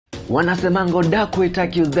Wanasemango daku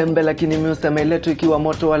itaki uzembe, lakini mimi usema iletu ikiwa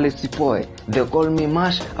moto wale sipoe. They call me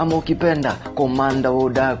Mash ama ukipenda Komanda wa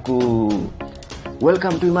Udaku.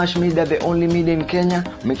 Welcome to emashmedia, the only media in Kenya.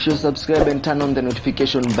 Make sure you subscribe and turn on the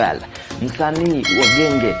notification bell. Msanii wa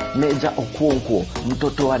genge Meja Okonkwo,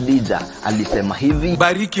 mtoto wa Dija, alisema hivi: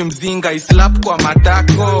 bariki mzinga islap kwa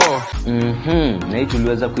matako. Na hii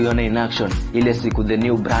tuliweza kuiona in action ile siku the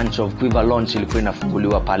new branch of Quiverlounge ilikuwa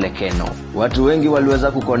inafunguliwa pale Kenol. Watu wengi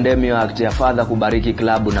waliweza kukondemn hiyo act ya father kubariki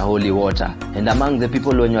club na holy water. And among the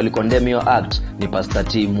people wenye walikondemn hiyo act ni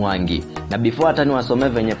pastortmwangi. Na before hata niwasome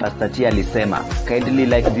venye Pastor T alisema, kindly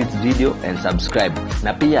like this video and subscribe.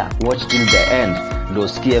 Na pia watch till the end ndo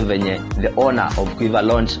usikie venye the owner of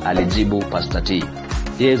Quiverlounge alijibu Pastor T.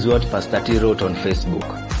 Here's what Pastor T wrote on Facebook.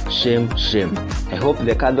 Shame, shame. I hope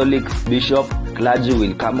the Catholic bishop clergy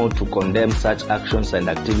will come out to condemn such actions and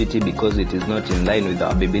activity because it is not in line with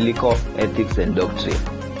our biblical ethics and doctrine.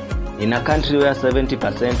 In a country where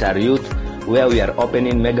 70% are youth, where we are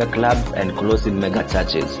opening mega clubs and closing mega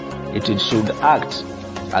churches, it should act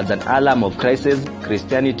as an alarm of crisis.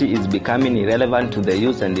 Christianity is becoming irrelevant to the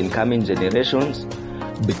youth and incoming generations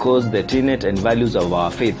because the tenet and values of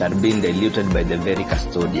our faith are being diluted by the very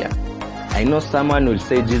custodian. I know someone will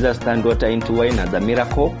say Jesus turned water into wine as a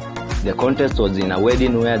miracle. The contest was in a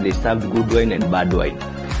wedding where they served good wine and bad wine.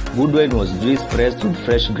 Good wine was juice pressed with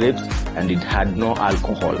fresh grapes and it had no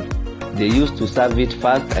alcohol. They used to serve it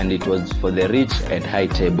fast and it was for the rich and high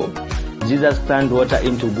table. Jesus turned water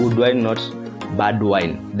into good wine, not bad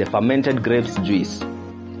wine, the fermented grapes juice.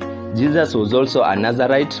 Jesus was also a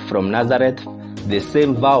Nazarite from Nazareth. The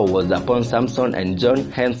same vow was upon Samson and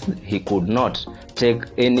John, hence he could not take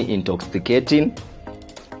any intoxicating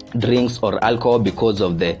drinks or alcohol because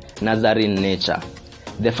of the Nazarene nature.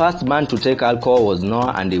 The first man to take alcohol was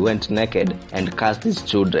Noah, and he went naked and cast his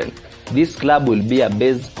children. This club will be a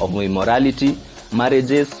base of immorality.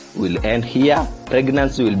 Marriages will end here,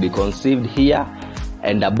 pregnancy will be conceived here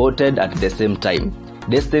and aborted at the same time.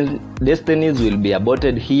 Destinies will be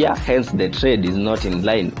aborted here, hence the trade is not in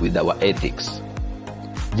line with our ethics.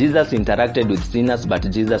 Jesus interacted with sinners, but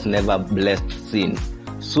Jesus never blessed sin.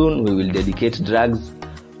 Soon we will dedicate drugs,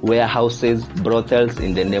 warehouses, brothels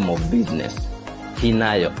in the name of business. Hii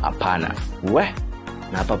nayo hapana.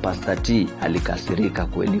 Na hapa Pastor T alikasirika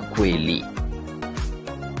kweli kweli.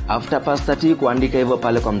 After Pastor T kuandika hivyo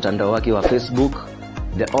pale kwa mtandao wake wa Facebook,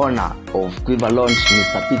 the owner of Quiverlounge,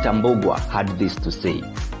 Mr. Peter Mbogwa, had this to say.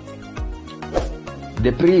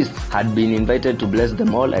 The priest had been invited to bless the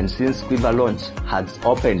mall, and since Quiverlounge has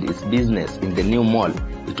opened its business in the new mall,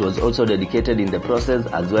 it was also dedicated in the process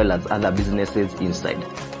as well as other businesses inside.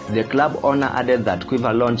 The club owner added that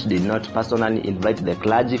Quiverlounge did not personally invite the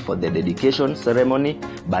clergy for the dedication ceremony,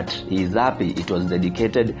 but he is happy it was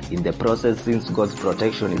dedicated in the process since God's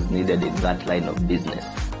protection is needed in that line of business.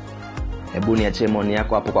 Hebu niachie maoni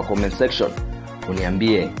yako hapo kwa comment section.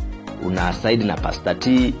 Uniambie una side na Pastor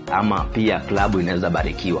T ama pia club inaweza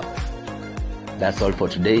barikiwa. That's all for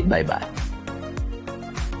today. Bye bye.